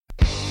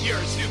You're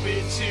a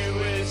stupid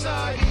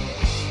suicide.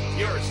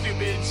 You're a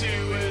stupid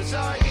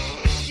suicide.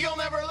 You'll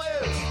never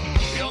live.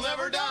 You'll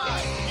never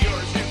die. You're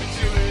a stupid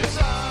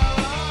suicide.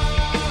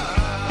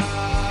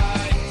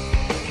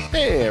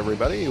 Hey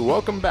everybody,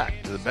 welcome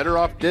back to the Better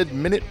Off Dead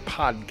Minute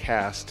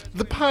Podcast.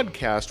 The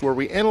podcast where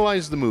we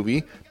analyze the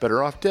movie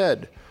Better Off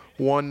Dead,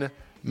 one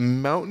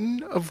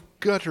mountain of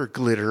gutter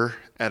glitter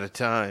at a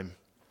time.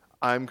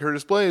 I'm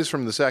Curtis Blaze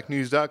from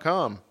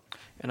thesacnews.com.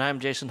 And I'm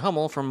Jason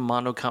Hummel from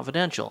Mondo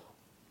Confidential.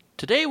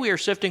 Today we are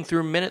sifting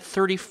through minute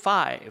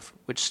 35,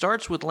 which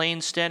starts with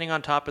Lane standing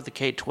on top of the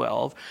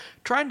K-12,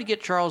 trying to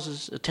get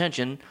Charles's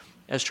attention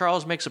as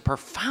Charles makes a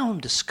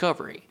profound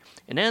discovery,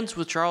 and ends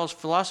with Charles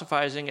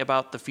philosophizing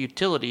about the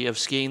futility of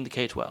skiing the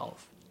K-12.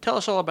 Tell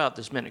us all about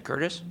this minute,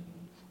 Curtis.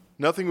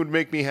 Nothing would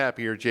make me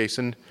happier,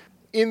 Jason.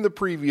 In the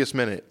previous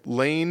minute,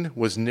 Lane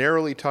was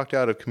narrowly talked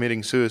out of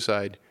committing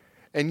suicide,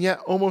 and yet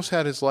almost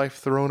had his life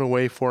thrown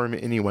away for him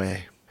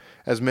anyway.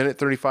 As minute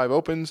 35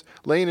 opens,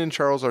 Lane and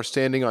Charles are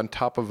standing on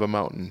top of a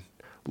mountain.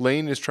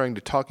 Lane is trying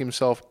to talk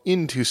himself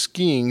into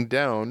skiing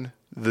down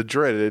the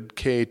dreaded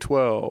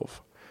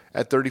K-12.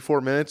 At 34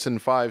 minutes and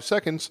 5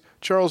 seconds,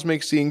 Charles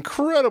makes the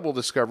incredible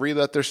discovery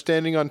that they're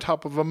standing on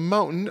top of a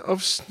mountain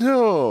of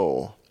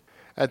snow.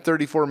 At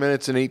 34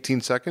 minutes and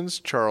 18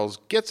 seconds, Charles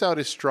gets out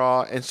his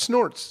straw and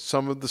snorts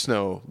some of the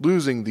snow,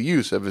 losing the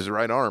use of his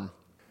right arm.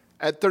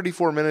 At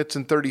 34 minutes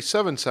and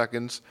 37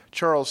 seconds,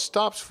 Charles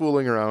stops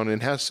fooling around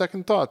and has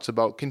second thoughts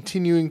about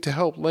continuing to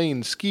help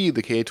Lane ski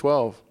the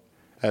K-12.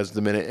 As the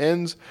minute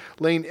ends,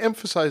 Lane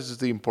emphasizes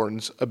the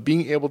importance of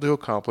being able to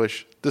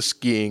accomplish the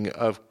skiing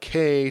of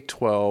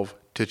K-12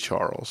 to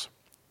Charles.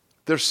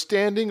 They're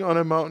standing on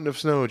a mountain of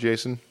snow,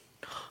 Jason.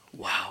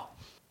 Wow.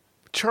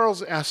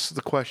 Charles asks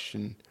the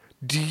question,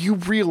 do you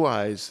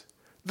realize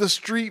the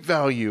street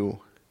value?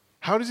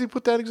 How does he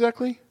put that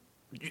exactly?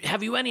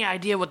 Have you any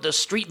idea what the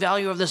street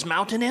value of this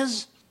mountain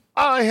is?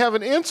 I have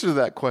an answer to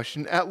that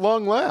question at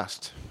long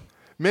last.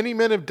 Many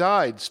men have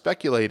died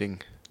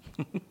speculating.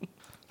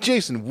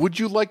 Jason, would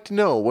you like to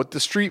know what the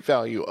street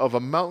value of a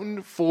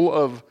mountain full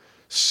of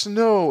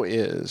snow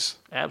is?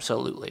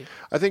 Absolutely.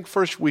 I think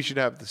first we should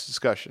have this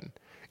discussion.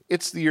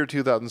 It's the year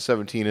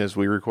 2017 as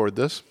we record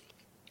this.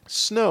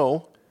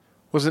 Snow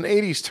was an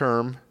 80s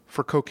term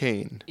for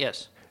cocaine.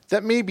 Yes.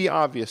 That may be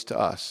obvious to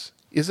us.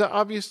 Is that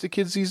obvious to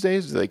kids these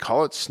days? Do they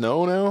call it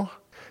snow now?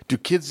 Do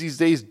kids these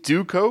days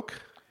do coke?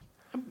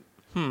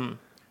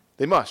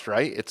 They must,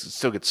 right? It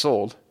still gets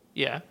sold.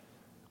 Yeah.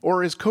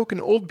 Or is coke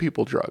an old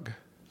people drug?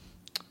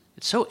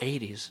 It's so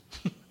 80s.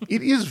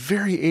 It is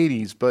very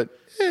 80s, but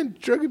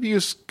drug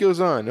abuse goes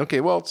on. Okay,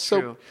 well,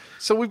 so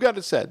we've got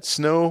it said.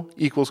 Snow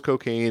equals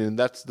cocaine, and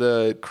that's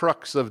the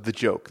crux of the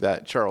joke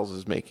that Charles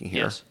is making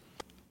here. Yes.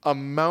 A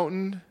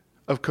mountain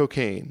of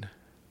cocaine.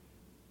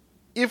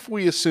 If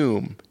we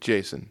assume,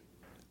 Jason,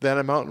 that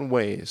a mountain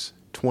weighs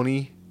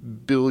 20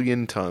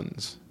 billion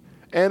tons.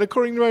 And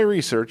according to my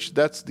research,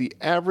 that's the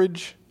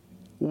average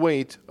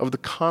weight of the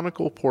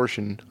conical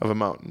portion of a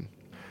mountain.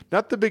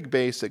 Not the big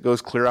base that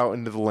goes clear out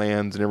into the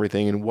lands and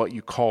everything and what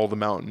you call the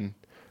mountain,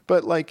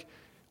 but like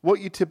what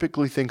you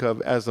typically think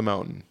of as the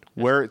mountain,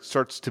 where it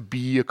starts to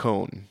be a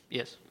cone.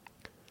 Yes.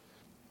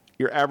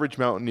 Your average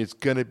mountain is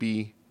going to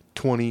be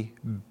 20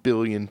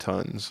 billion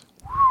tons.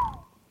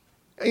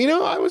 You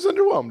know, I was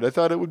underwhelmed. I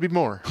thought it would be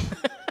more.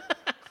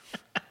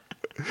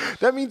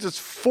 That means it's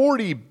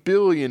 40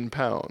 billion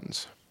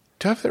pounds.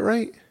 Do I have that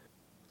right?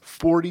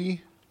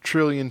 40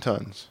 trillion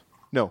tons.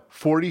 No,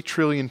 40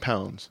 trillion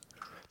pounds.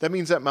 That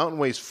means that mountain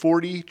weighs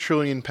 40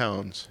 trillion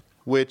pounds,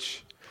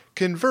 which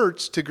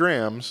converts to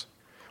grams.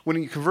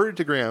 When you convert it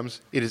to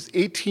grams, it is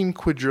 18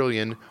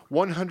 quadrillion,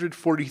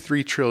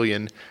 143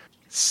 trillion,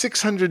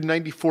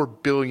 694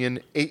 billion,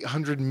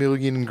 800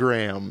 million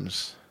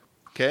grams.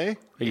 Okay?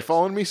 Are you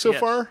following me so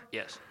far?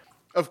 Yes.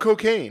 Of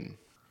cocaine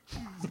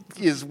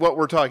is what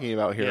we're talking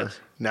about here. Yes.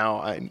 Now,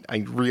 I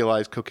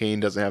realize cocaine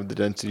doesn't have the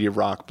density of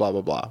rock, blah,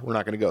 blah, blah. We're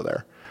not going to go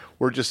there.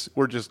 We're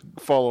just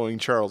following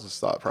Charles's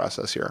thought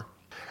process here.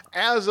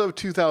 As of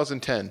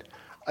 2010,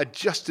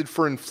 adjusted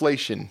for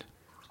inflation,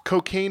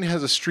 cocaine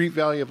has a street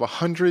value of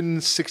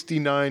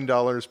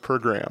 $169 per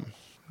gram.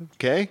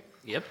 Okay?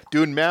 Yep.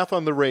 Doing math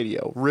on the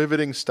radio.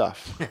 Riveting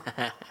stuff.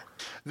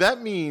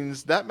 That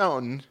means that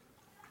mountain,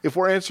 if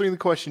we're answering the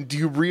question, do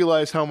you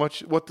realize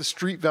what the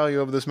street value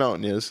of this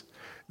mountain is?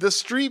 The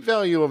street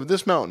value of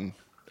this mountain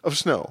of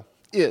snow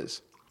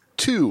is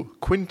 2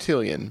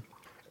 quintillion,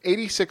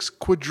 86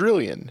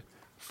 quadrillion,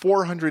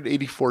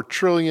 484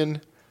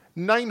 trillion,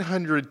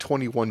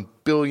 921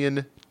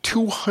 billion,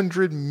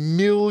 $200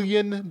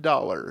 million.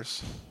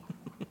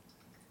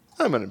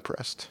 I'm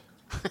unimpressed.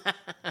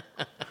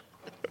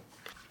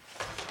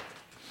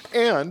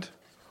 And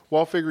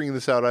while figuring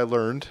this out, I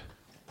learned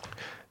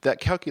that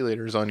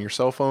calculators on your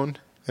cell phone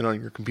and on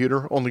your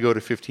computer only go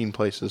to 15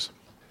 places.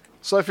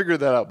 So I figured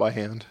that out by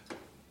hand.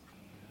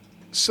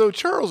 So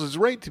Charles is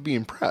right to be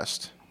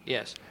impressed.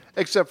 Yes.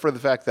 Except for the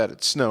fact that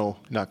it's snow,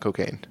 not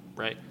cocaine.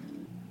 Right.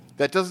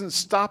 That doesn't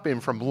stop him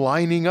from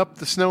lining up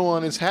the snow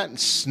on his hat and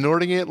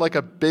snorting it like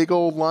a big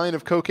old line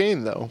of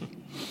cocaine, though.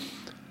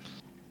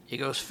 He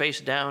goes face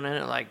down in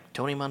it like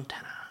Tony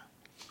Montana.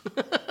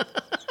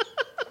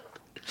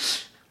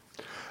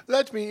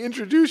 Let me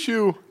introduce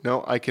you.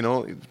 No, I can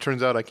only.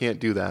 Turns out I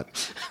can't do that.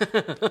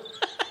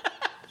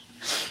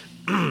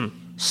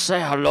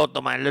 Say hello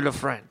to my little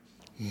friend.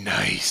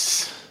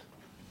 Nice.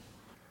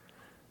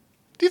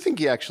 Do you think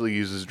he actually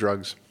uses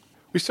drugs?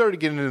 We started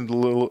getting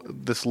into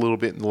this a little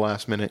bit in the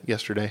last minute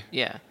yesterday.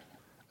 Yeah.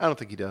 I don't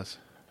think he does.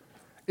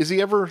 Is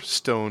he ever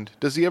stoned?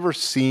 Does he ever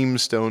seem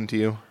stoned to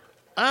you?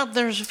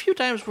 There's a few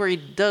times where he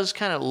does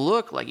kind of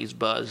look like he's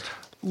buzzed.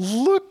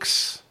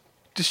 Looks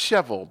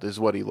disheveled is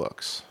what he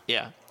looks.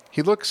 Yeah.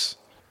 He looks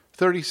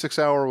 36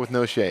 hour with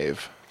no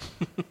shave.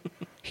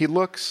 He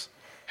looks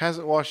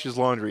hasn't washed his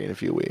laundry in a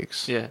few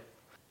weeks. Yeah.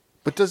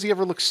 But does he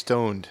ever look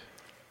stoned?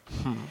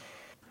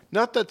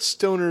 Not that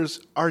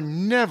stoners are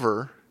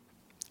never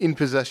in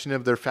possession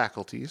of their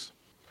faculties,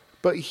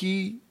 but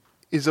he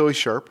is always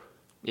sharp.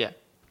 Yeah.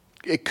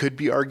 It could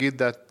be argued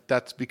that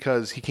that's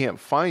because he can't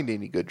find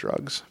any good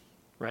drugs.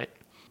 Right.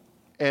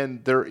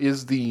 And there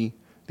is the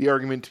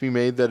argument to be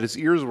made that his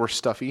ears were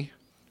stuffy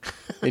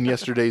in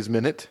yesterday's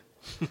minute,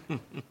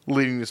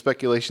 leading to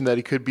speculation that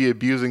he could be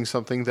abusing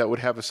something that would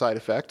have a side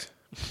effect.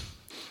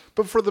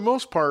 But for the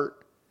most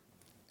part,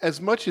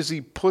 as much as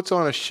he puts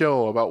on a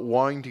show about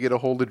wanting to get a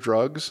hold of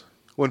drugs,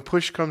 when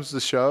push comes to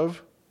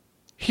shove,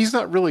 he's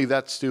not really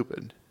that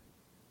stupid.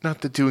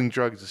 Not that doing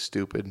drugs is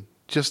stupid,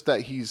 just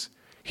that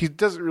he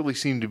doesn't really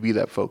seem to be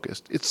that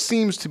focused. It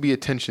seems to be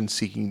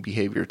attention-seeking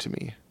behavior to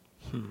me.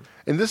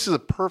 And this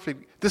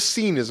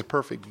scene is a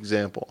perfect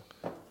example.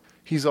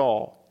 He's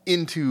all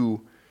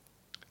into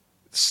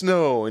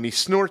snow and he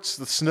snorts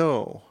the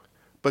snow.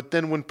 But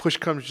then when push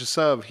comes to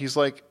shove, he's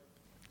like,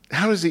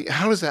 how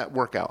does that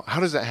work out? How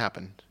does that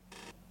happen?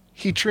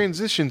 He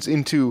transitions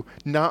into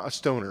not a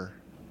stoner,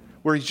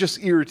 where he's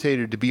just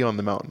irritated to be on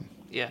the mountain.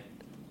 Yeah.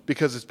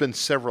 Because it's been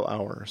several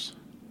hours.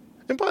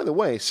 And by the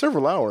way,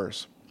 several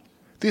hours.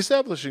 The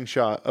establishing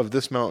shot of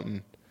this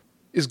mountain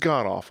is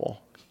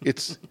god-awful.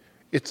 It's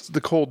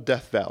the cold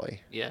Death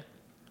Valley. Yeah.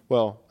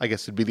 Well, I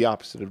guess it'd be the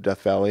opposite of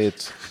Death Valley.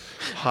 It's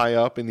high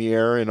up in the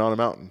air and on a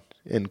mountain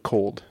and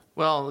cold.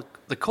 Well,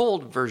 the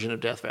cold version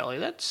of Death Valley,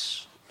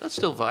 that's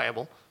still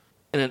viable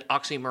in an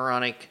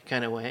oxymoronic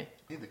kind of way.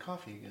 Hey, the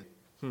coffee again.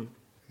 I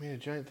made a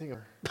giant thing of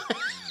her.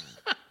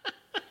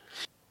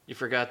 You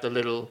forgot the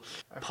little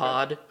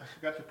pod? I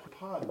forgot to put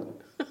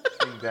pod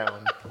thing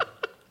down.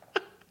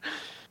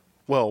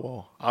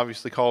 Well,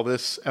 obviously call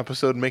this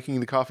episode Making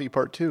the Coffee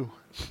Part 2.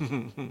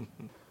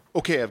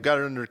 Okay, I've got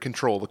it under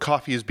control. The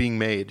coffee is being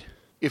made.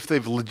 If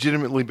they've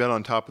legitimately been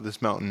on top of this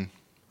mountain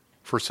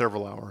for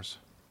several hours.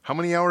 How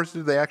many hours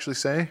did they actually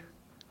say?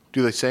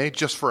 Do they say?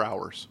 Just for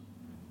hours.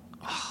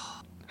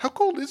 How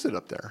cold is it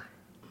up there?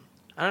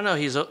 I don't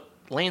know.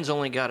 Lane's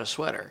only got a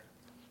sweater.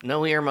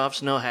 No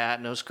earmuffs, no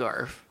hat, no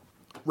scarf.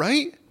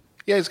 Right?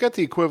 Yeah, it's got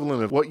the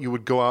equivalent of what you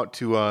would go out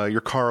to your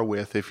car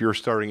with if you're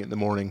starting it in the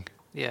morning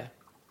Yeah.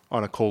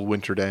 on a cold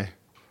winter day.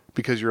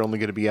 Because you're only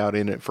going to be out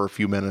in it for a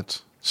few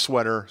minutes.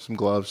 Sweater, some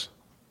gloves.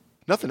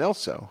 Nothing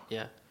else, though.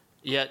 Yeah.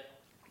 Yet,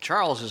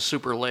 Charles is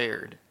super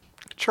layered.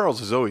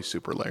 Charles is always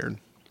super layered.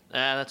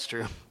 That's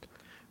true.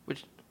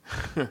 Which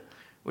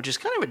is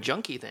kind of a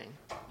junkie thing,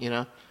 you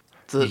know?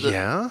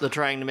 Yeah? The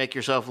trying to make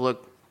yourself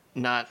look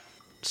not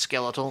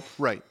skeletal.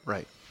 Right.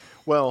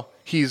 Well,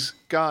 he's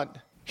got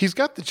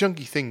the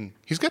junkie thing.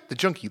 He's got the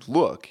junkie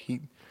look.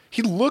 He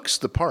looks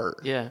the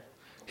part. Yeah.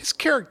 His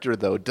character,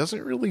 though,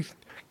 doesn't really...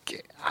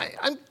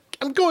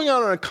 I'm going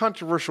out on a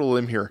controversial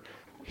limb here.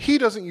 He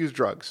doesn't use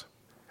drugs.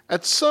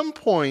 At some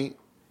point,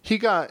 he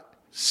got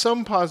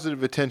some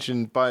positive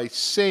attention by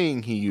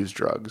saying he used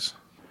drugs.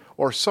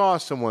 Or saw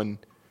someone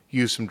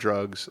use some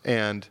drugs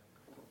and...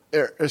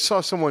 Or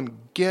saw someone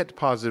get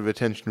positive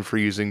attention for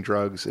using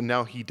drugs, and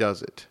now he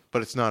does it.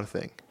 But it's not a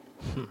thing.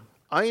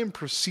 I am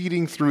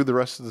proceeding through the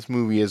rest of this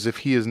movie as if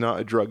he is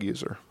not a drug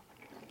user.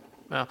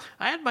 Well,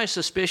 I had my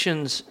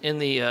suspicions in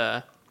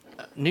the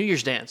New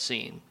Year's dance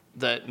scene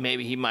that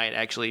maybe he might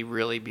actually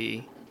really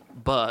be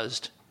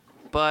buzzed.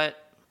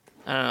 But,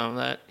 I don't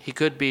know, that he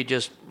could be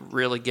just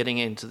really getting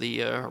into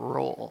the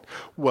role.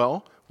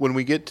 Well, when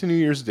we get to New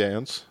Year's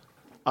dance,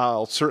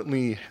 I'll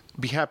certainly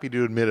be happy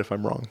to admit if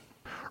I'm wrong.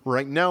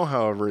 Right now,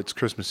 however, it's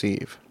Christmas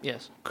Eve.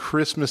 Yes.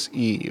 Christmas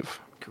Eve.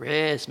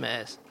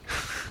 Christmas.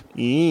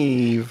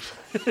 Eve.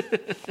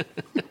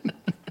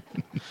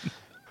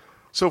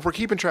 So if we're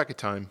keeping track of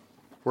time,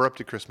 we're up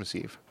to Christmas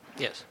Eve.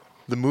 Yes.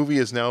 The movie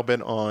has now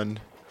been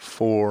on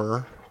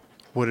for...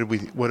 What did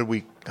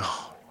we...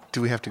 Oh,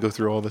 do we have to go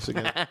through all this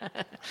again? I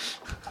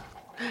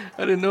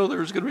didn't know there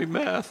was going to be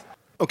math.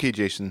 Okay,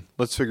 Jason,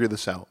 let's figure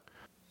this out.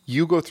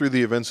 You go through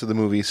the events of the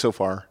movie so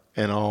far,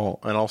 and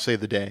I'll say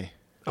the day.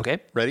 Okay.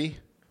 Ready?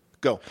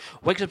 Go.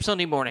 Wakes up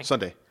Sunday morning.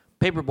 Sunday.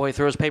 Paperboy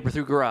throws paper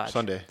through garage.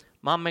 Sunday.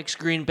 Mom makes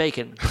green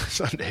bacon.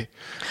 Sunday.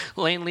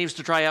 Lane leaves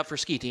to try out for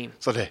ski team.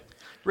 Sunday.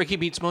 Ricky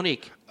beats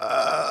Monique.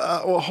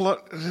 Well, hold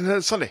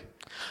on. Sunday.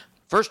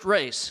 First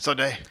race.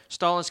 Sunday.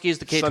 Stalin skis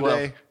the K-12.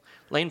 Sunday.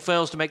 Lane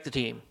fails to make the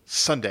team.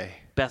 Sunday.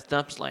 Beth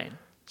dumps Lane.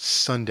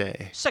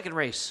 Sunday. Second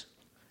race.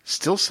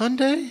 Still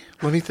Sunday?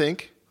 Let me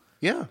think.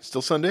 Yeah,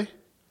 still Sunday.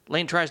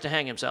 Lane tries to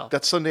hang himself.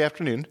 That's Sunday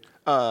afternoon.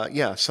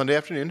 Yeah, Sunday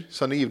afternoon,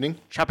 Sunday evening,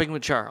 Shopping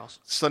with Charles.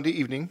 Sunday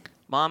evening.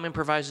 Mom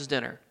improvises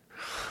dinner.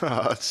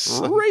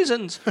 Sun-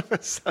 Raisins.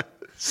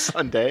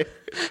 Sunday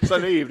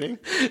evening.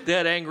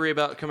 Dad angry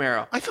about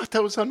Camaro. I thought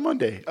that was on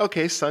Monday.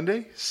 Okay,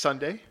 Sunday.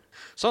 Sunday.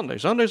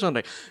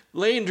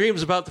 Lane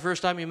dreams about the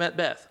first time he met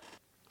Beth.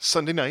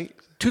 Sunday night.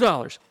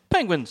 $2.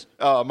 Penguins.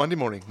 Monday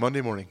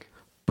morning.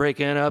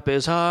 Breaking up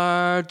is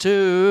hard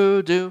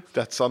to do.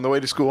 That's on the way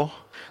to school.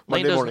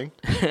 Monday morning.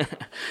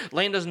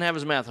 Lane doesn't have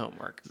his math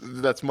homework.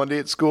 That's Monday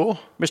at school.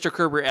 Mr.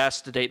 Kerber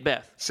asks to date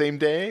Beth. Same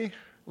day.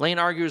 Lane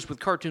argues with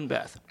Cartoon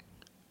Beth.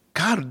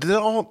 God,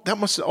 that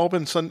must have all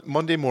been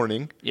Monday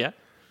morning. Yeah.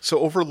 So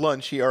over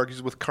lunch, he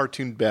argues with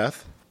Cartoon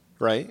Beth,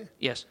 right?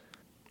 Yes.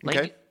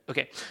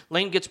 Okay.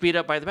 Lane gets beat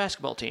up by the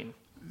basketball team.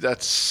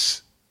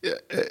 That's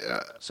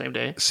Same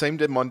day. same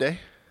day, Monday.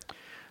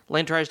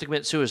 Lane tries to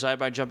commit suicide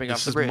by jumping off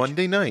This the is bridge.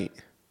 Monday night.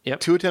 Yep.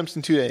 2 attempts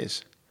in 2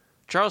 days.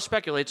 Charles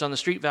speculates on the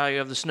street value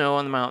of the snow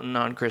on the mountain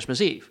on Christmas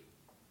Eve.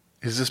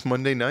 Is this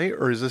Monday night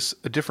or is this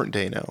a different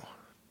day now?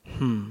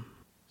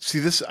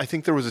 See, I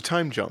think there was a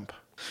time jump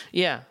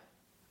Yeah.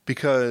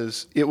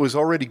 because it was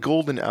already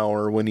golden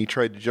hour when he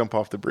tried to jump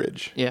off the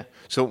bridge. Yeah.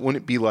 So it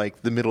wouldn't be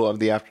like the middle of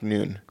the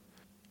afternoon.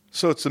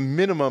 So it's a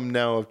minimum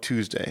now of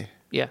Tuesday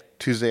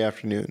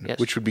afternoon, Yes.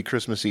 which would be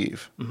Christmas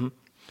Eve. Mm-hmm.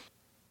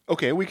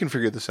 Okay, we can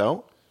figure this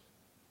out.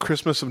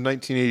 Christmas of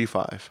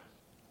 1985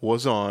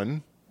 was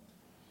on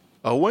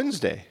a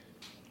Wednesday.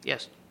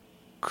 Yes.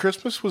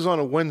 Christmas was on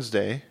a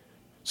Wednesday,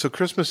 so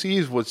Christmas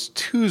Eve was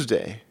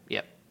Tuesday.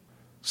 Yep.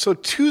 So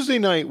Tuesday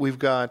night, we've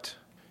got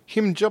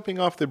him jumping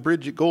off the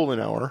bridge at golden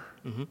hour,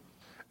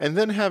 and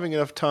then having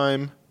enough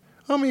time,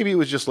 maybe it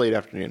was just late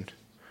afternoon,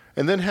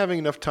 and then having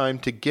enough time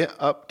to get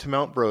up to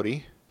Mount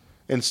Brody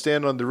and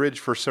stand on the ridge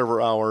for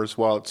several hours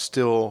while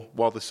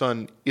the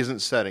sun isn't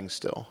setting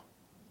still.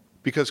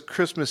 Because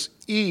Christmas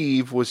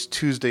Eve was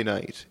Tuesday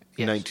night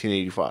in Yes.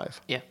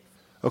 1985. Yeah.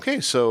 Okay,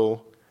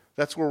 so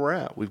that's where we're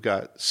at. We've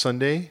got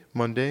Sunday,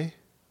 Monday,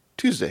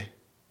 Tuesday.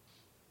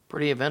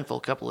 Pretty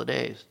eventful couple of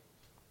days.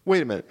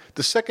 Wait a minute.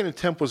 The second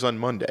attempt was on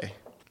Monday.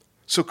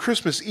 So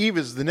Christmas Eve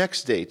is the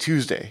next day,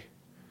 Tuesday.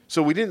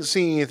 So we didn't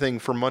see anything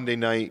for Monday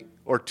night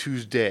or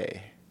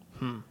Tuesday.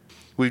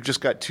 We've just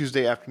got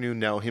Tuesday afternoon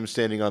now, him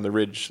standing on the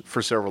ridge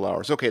for several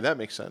hours. Okay, that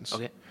makes sense.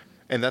 Okay.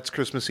 And that's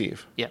Christmas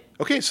Eve. Yeah.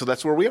 Okay, so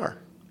that's where we are.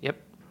 Yep.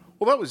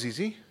 Well, that was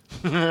easy.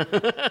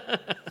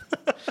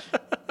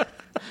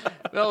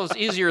 Well, it's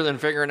easier than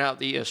figuring out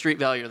the street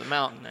value of the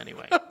mountain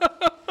anyway.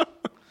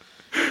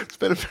 It's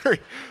been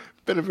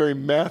a very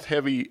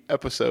math-heavy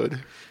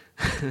episode.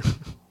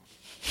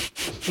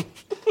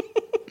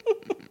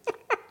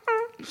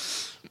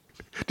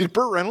 Did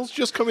Burt Reynolds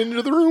just come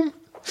into the room?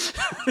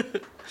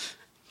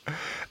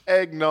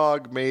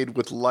 Eggnog made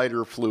with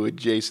lighter fluid,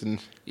 Jason.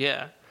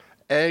 Yeah.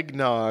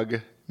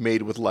 Eggnog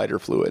made with lighter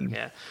fluid.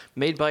 Yeah.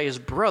 Made by his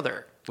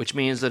brother, which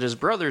means that his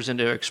brother's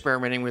into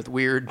experimenting with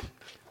weird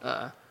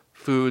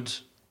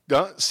foods.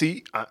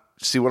 See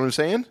what I'm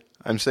saying?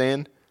 I'm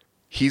saying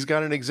he's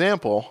got an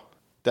example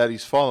that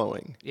he's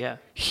following. Yeah.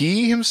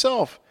 He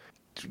himself,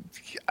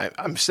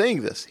 I'm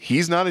saying this.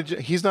 He's not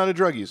a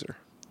drug user.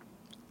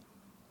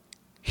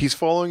 He's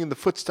following in the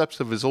footsteps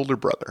of his older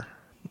brother.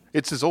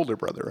 It's his older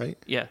brother, right?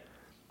 Yeah.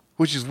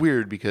 Which is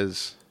weird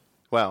because,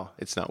 well,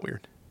 it's not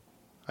weird.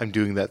 I'm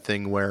doing that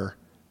thing where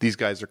these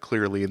guys are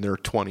clearly in their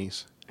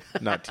 20s,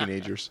 not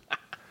teenagers.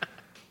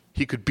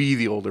 He could be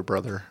the older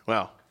brother.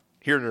 Well,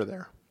 here nor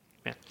there.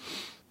 Yeah.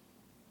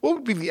 What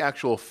would be the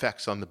actual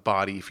effects on the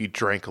body if you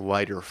drank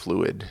lighter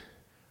fluid?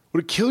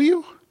 Would it kill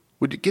you?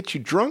 Would it get you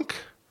drunk?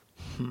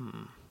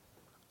 I'm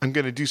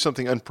going to do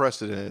something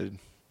unprecedented.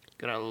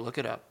 Gonna look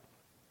it up.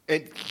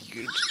 And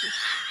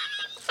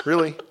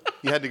really?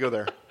 You had to go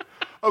there.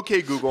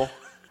 Okay, Google.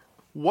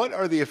 What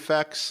are the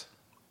effects?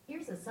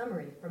 Here's a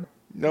summary from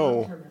No.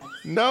 long-term effects.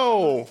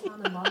 No.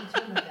 Common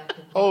long-term effect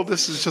of Oh,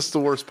 this is just the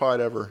worst pod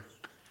ever.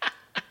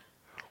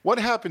 What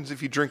happens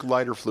if you drink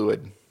lighter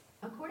fluid?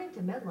 According to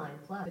Medline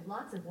Plus, with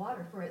lots of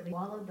water for at least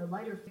swallow the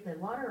lighter than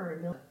water or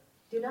milk.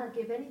 Do not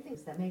give anything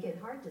that make it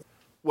hard to.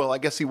 Well, I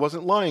guess he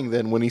wasn't lying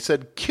then when he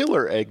said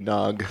killer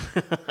eggnog.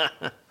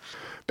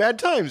 Bad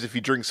times if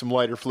you drink some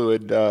lighter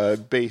fluid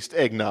based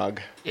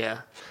eggnog.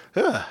 Yeah.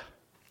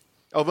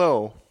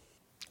 Although,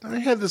 I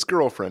had this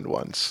girlfriend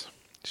once.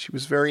 She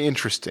was very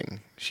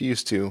interesting.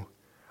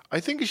 I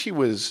think she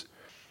was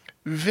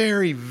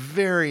very,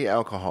 very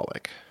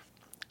alcoholic.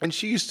 And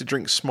she used to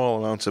drink small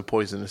amounts of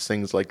poisonous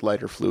things like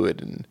lighter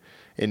fluid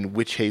and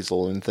witch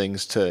hazel and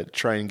things to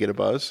try and get a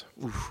buzz.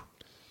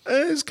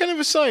 It's kind of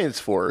a science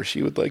for her.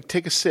 She would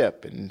take a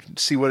sip and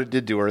see what it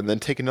did to her and then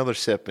take another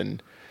sip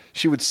and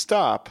she would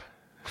stop.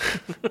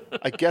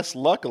 I guess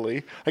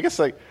luckily, I guess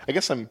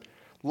I'm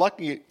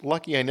lucky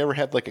I never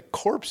had a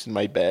corpse in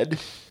my bed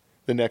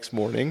the next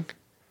morning.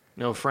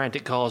 No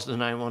frantic calls to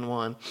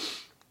 911.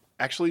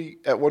 Actually,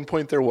 at one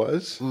point there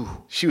was. Ooh.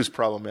 She was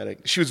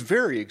problematic. She was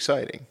very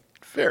exciting.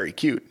 Very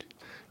cute.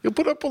 You'll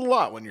put up with a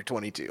lot when you're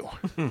 22.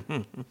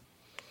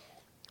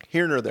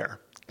 Here nor there.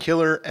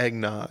 Killer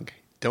eggnog.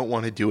 Don't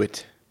want to do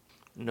it.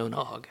 No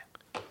nog.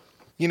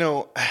 You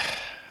know,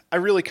 I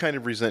really kind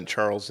of resent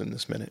Charles in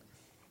this minute.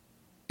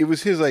 It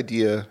was his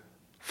idea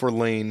for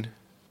Lane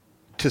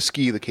to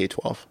ski the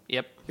K-12.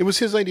 Yep. It was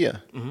his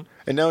idea. Mm-hmm.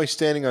 And now he's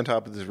standing on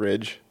top of this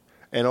ridge,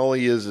 and all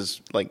he is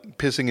like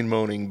pissing and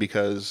moaning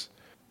because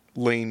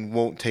Lane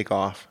won't take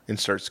off and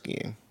start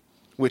skiing.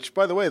 Which,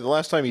 by the way, the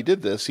last time he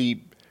did this,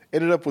 he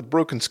ended up with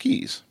broken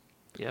skis.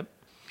 Yep.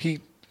 He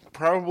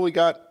probably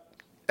got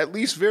at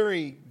least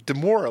very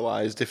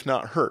demoralized, if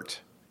not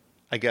hurt,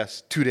 I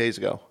guess, 2 days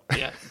ago.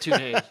 Yeah, 2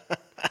 days.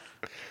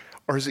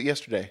 Or is it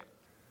yesterday?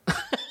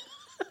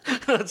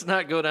 Let's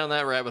not go down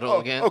that rabbit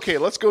hole again. Okay,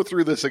 let's go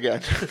through this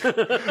again.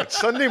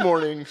 Sunday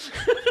morning.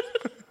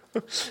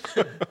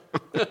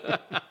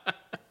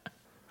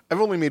 I've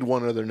only made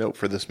one other note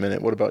for this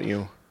minute. What about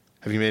you?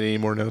 Have you made any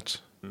more notes?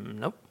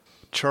 Nope.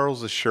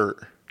 Charles'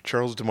 shirt.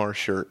 Charles DeMar's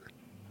shirt.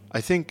 I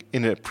think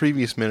in a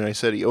previous minute I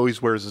said he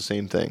always wears the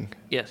same thing.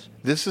 Yes.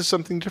 This is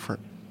something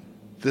different.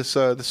 This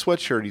the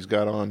sweatshirt he's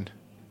got on.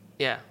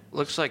 Yeah.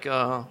 Looks like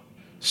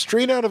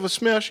Straight out of a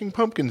Smashing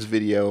Pumpkins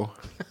video.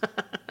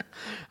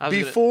 I was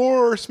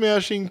Before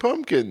Smashing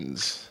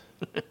Pumpkins.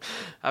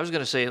 I was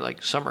gonna say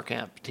like summer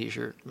camp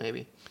T-shirt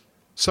maybe.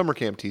 Summer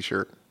camp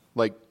T-shirt.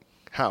 Like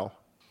how?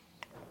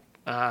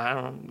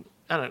 I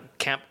don't know.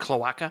 Camp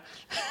Cloaca.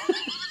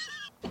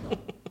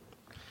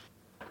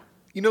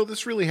 You know,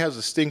 this really has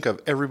a stink of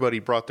everybody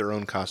brought their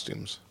own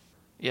costumes.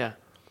 Yeah.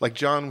 Like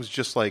John was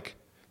just like,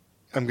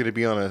 I'm going to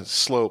be on a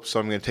slope, so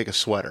I'm going to take a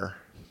sweater.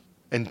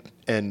 And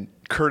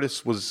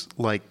Curtis was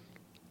like,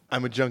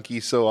 I'm a junkie,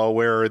 so I'll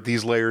wear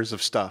these layers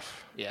of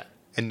stuff. Yeah.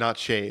 And not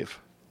shave.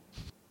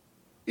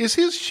 Is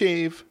his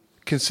shave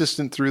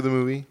consistent through the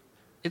movie?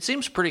 It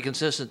seems pretty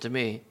consistent to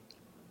me.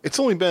 It's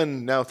only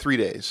been now 3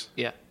 days.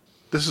 Yeah.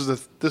 This is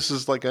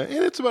like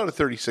it's about a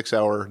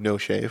 36-hour no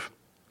shave.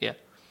 Yeah.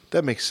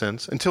 That makes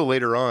sense. Until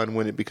later on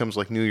when it becomes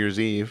like New Year's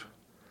Eve.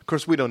 Of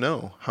course, we don't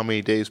know how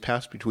many days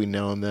pass between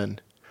now and then.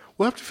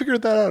 We'll have to figure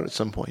that out at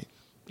some point.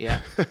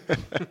 Yeah.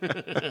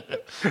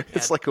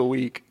 It's like a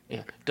week.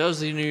 Yeah. Does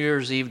the New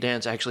Year's Eve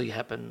dance actually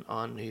happen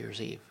on New Year's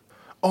Eve?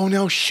 Oh,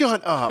 now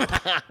shut up.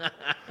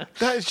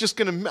 That is just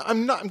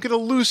I'm going to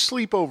lose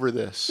sleep over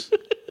this.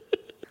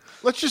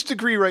 Let's just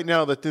agree right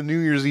now that the New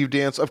Year's Eve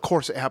dance, of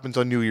course, it happens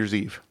on New Year's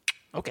Eve.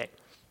 Okay.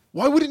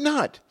 Why would it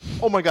not?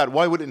 Oh my God,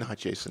 why would it not,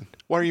 Jason?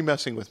 Why are you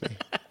messing with me?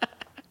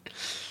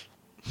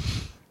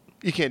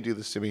 You can't do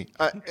this to me.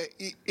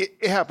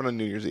 It happened on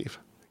New Year's Eve.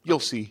 You'll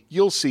see.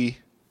 You'll see.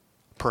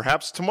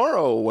 Perhaps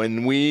tomorrow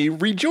when we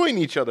rejoin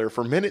each other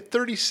for minute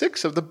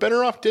 36 of the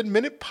Better Off Dead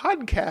Minute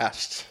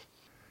podcast.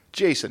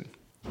 Jason.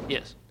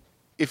 Yes.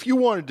 If you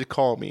wanted to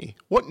call me,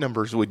 what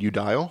numbers would you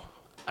dial?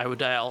 I would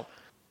dial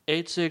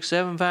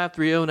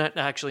 867-530.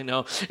 Actually,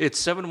 no. It's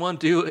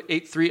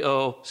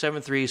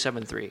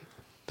 712-830-7373.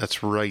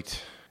 That's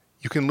right.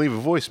 You can leave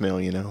a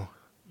voicemail, you know.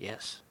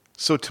 Yes.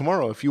 So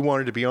tomorrow, if you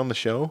wanted to be on the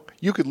show,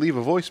 you could leave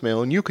a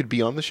voicemail and you could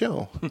be on the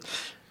show.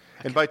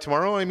 And by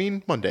tomorrow, I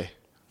mean Monday.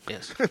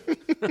 Yes.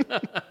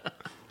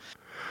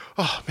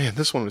 Oh, man,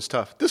 this one was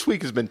tough. This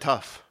week has been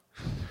tough.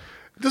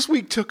 This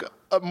week took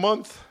a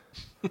month.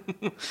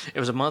 It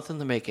was a month in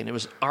the making. It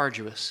was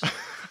arduous.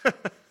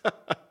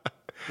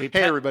 Hey,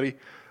 everybody,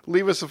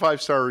 leave us a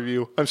 5-star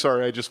review. I'm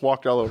sorry, I just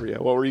walked all over you.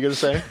 What were you going to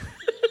say?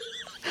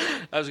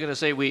 I was going to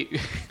say we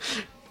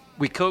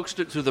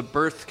coaxed it through the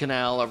birth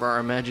canal of our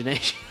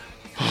imagination.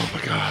 Oh,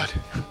 my God.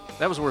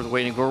 That was worth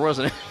waiting for,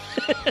 wasn't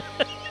it?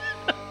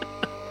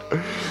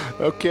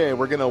 Okay,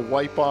 we're going to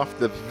wipe off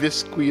the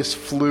viscous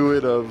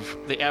fluid of...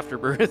 The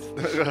afterbirth.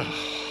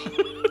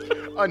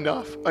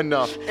 Enough.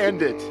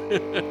 End it.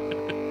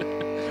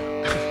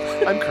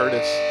 I'm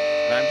Curtis.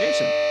 And I'm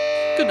Jason.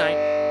 Good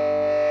night.